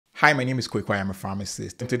Hi, my name is Kwekwa. I'm a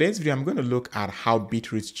pharmacist. In today's video, I'm going to look at how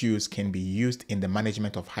beetroot juice can be used in the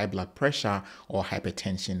management of high blood pressure or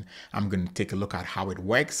hypertension. I'm going to take a look at how it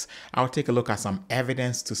works. I'll take a look at some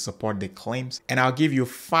evidence to support the claims, and I'll give you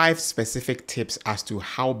 5 specific tips as to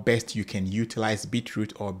how best you can utilize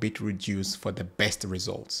beetroot or beetroot juice for the best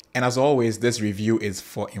results. And as always, this review is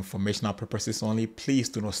for informational purposes only. Please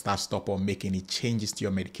do not start, stop, or make any changes to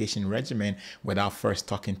your medication regimen without first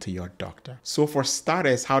talking to your doctor. So for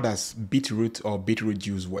starters, how does beetroot or beetroot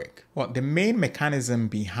juice work? Well, the main mechanism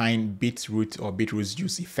behind beetroot or beetroot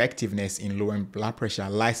juice effectiveness in lowering blood pressure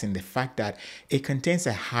lies in the fact that it contains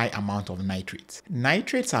a high amount of nitrates.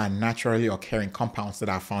 Nitrates are naturally occurring compounds that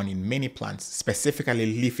are found in many plants, specifically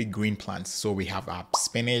leafy green plants. So we have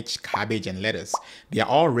spinach, cabbage, and lettuce. They are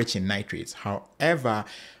all rich in nitrates. However,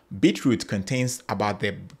 beetroot contains about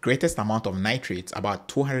the greatest amount of nitrates, about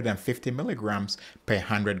 250 milligrams per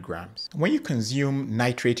 100 grams. When you consume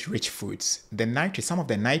nitrate-rich foods, some of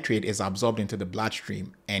the nitrate is absorbed into the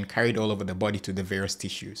bloodstream and carried all over the body to the various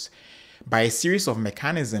tissues. By a series of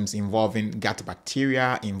mechanisms involving gut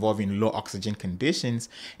bacteria, involving low oxygen conditions,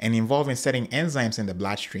 and involving certain enzymes in the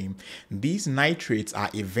bloodstream, these nitrates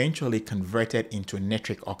are eventually converted into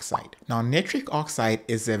nitric oxide. Now, nitric oxide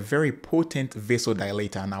is a very potent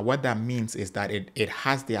vasodilator. Now, what that means is that it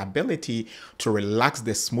has the ability to relax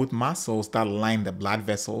the smooth muscles that line the blood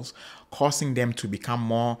vessels, causing them to become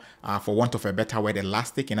more, for want of a better word,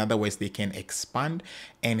 elastic. In other words, they can expand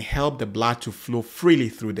and help the blood to flow freely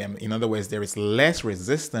through them. In other words, there is less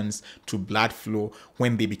resistance to blood flow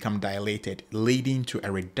when they become dilated, leading to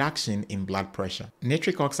a reduction in blood pressure.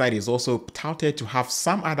 Nitric oxide is also touted to have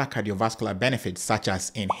some other cardiovascular benefits, such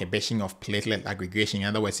as inhibition of platelet aggregation. In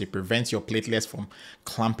other words, it prevents your platelets from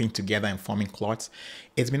clumping together and forming clots.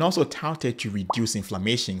 It's been also touted to reduce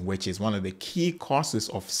inflammation, which is one of the key causes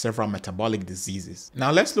of several metabolic diseases.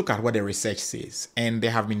 Now let's look at what the research says. And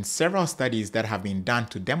there have been several studies that have been done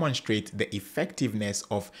to demonstrate the effectiveness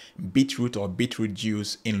of beetroot or beetroot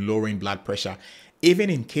juice in lowering blood pressure, even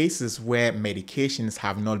in cases where medications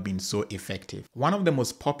have not been so effective. One of the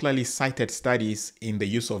most popularly cited studies in the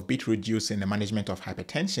use of beetroot juice in the management of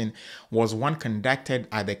hypertension was one conducted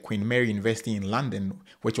at the Queen Mary University in London,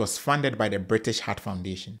 which was funded by the British Heart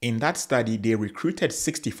Foundation. In that study, they recruited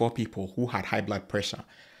 64 people who had high blood pressure.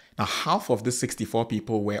 Now, half of the 64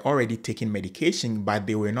 people were already taking medication, but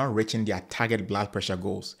they were not reaching their target blood pressure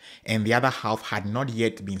goals, and the other half had not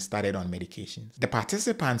yet been started on medications. The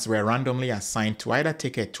participants were randomly assigned to either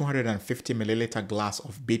take a 250 milliliter glass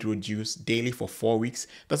of beetroot juice daily for 4 weeks,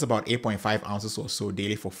 that's about 8.5 ounces or so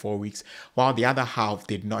daily for 4 weeks, while the other half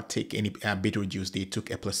did not take any beetroot juice, they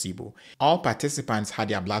took a placebo. All participants had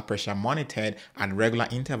their blood pressure monitored at regular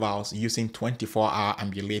intervals using 24-hour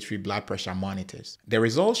ambulatory blood pressure monitors. The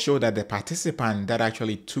results show that the participant that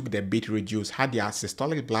actually took the beetroot juice had their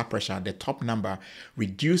systolic blood pressure, the top number,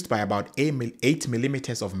 reduced by about 8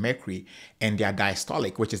 millimeters of mercury, and their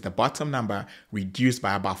diastolic, which is the bottom number, reduced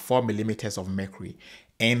by about 4 millimeters of mercury.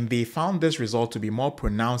 And they found this result to be more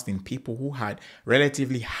pronounced in people who had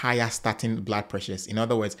relatively higher starting blood pressures. In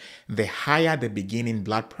other words, the higher the beginning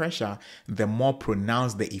blood pressure, the more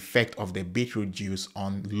pronounced the effect of the beetroot juice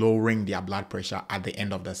on lowering their blood pressure at the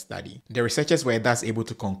end of the study. The researchers were thus able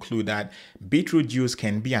to conclude that beetroot juice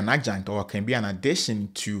can be an adjunct or can be an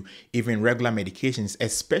addition to even regular medications,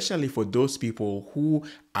 especially for those people who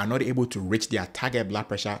are not able to reach their target blood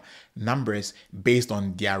pressure numbers based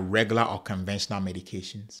on their regular or conventional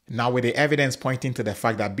medications. Now, with the evidence pointing to the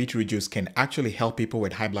fact that beetroot juice can actually help people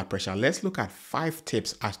with high blood pressure, let's look at 5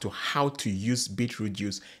 tips as to how to use beetroot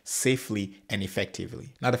juice safely and effectively.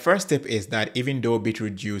 Now, the first tip is that even though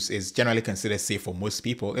beetroot juice is generally considered safe for most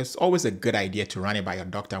people, it's always a good idea to run it by your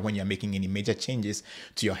doctor when you're making any major changes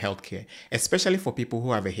to your healthcare, especially for people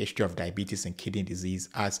who have a history of diabetes and kidney disease,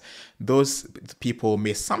 as those people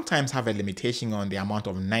may sometimes have a limitation on the amount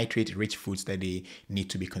of nitrate-rich foods that they need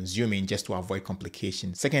to be consuming just to avoid complications.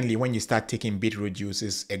 Secondly, when you start taking beetroot juice,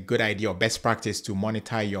 it's a good idea or best practice to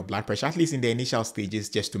monitor your blood pressure, at least in the initial stages,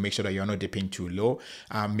 just to make sure that you're not dipping too low.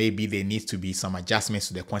 Maybe there needs to be some adjustments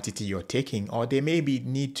to the quantity you're taking, or they maybe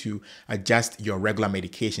need to adjust your regular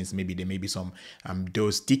medications. Maybe there may be some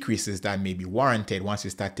dose decreases that may be warranted once you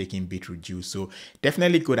start taking beetroot juice. So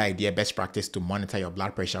definitely good idea, best practice to monitor your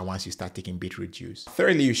blood pressure once you start taking beetroot juice. Third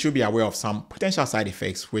thirdly, you should be aware of some potential side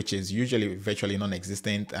effects, which is usually virtually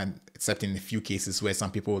non-existent, and except in a few cases where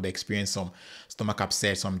some people would experience some stomach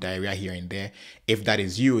upset, some diarrhea here and there. If that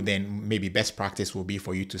is you, then maybe best practice will be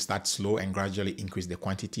for you to start slow and gradually increase the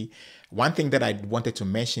quantity. One thing that I wanted to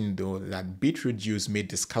mention though, that beetroot juice may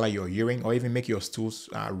discolor your urine or even make your stools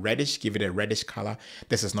reddish, give it a reddish color.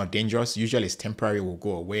 This is not dangerous. Usually it's temporary, will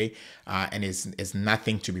go away, and it's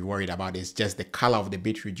nothing to be worried about. It's just the color of the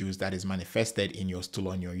beetroot juice that is manifested in your stool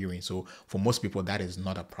or in your urine. So for most people, that is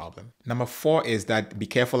not a problem. Number 4 is that be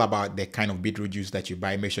careful about the kind of beetroot juice that you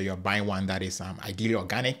buy. Make sure you're buying one that is ideally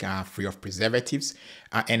organic, free of preservatives,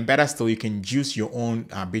 and better still, you can juice your own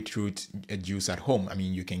beetroot juice at home. I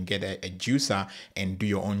mean, you can get a juicer and do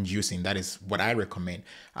your own juicing. That is what I recommend.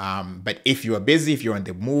 But if you are busy, if you're on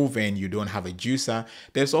the move and you don't have a juicer,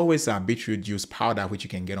 there's always a beetroot juice powder, which you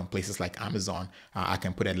can get on places like Amazon. I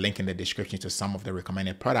can put a link in the description to some of the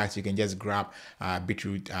recommended products. You can just grab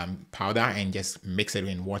beetroot powder and just mix it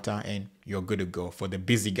in water and you're good to go for the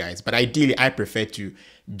busy guys. But ideally, I prefer to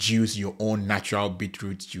juice your own natural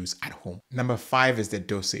beetroot juice at home. Number 5 is the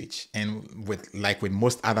dosage. And with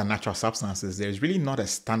most other natural substances, there's really not a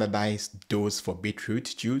standardized dose for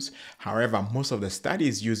beetroot juice. However, most of the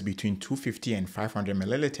studies use between 250 and 500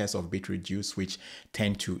 milliliters of beetroot juice, which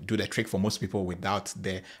tend to do the trick for most people without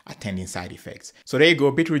the attending side effects. So there you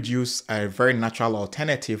go, beetroot juice, a very natural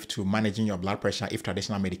alternative to managing your blood pressure if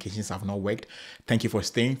traditional medications have not worked. Thank you for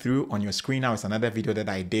staying through. On your screen now is another video that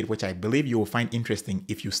I did, which I believe you will find interesting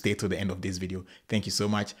if you stay to the end of this video. Thank you so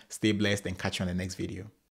much. Stay blessed and catch you on the next video.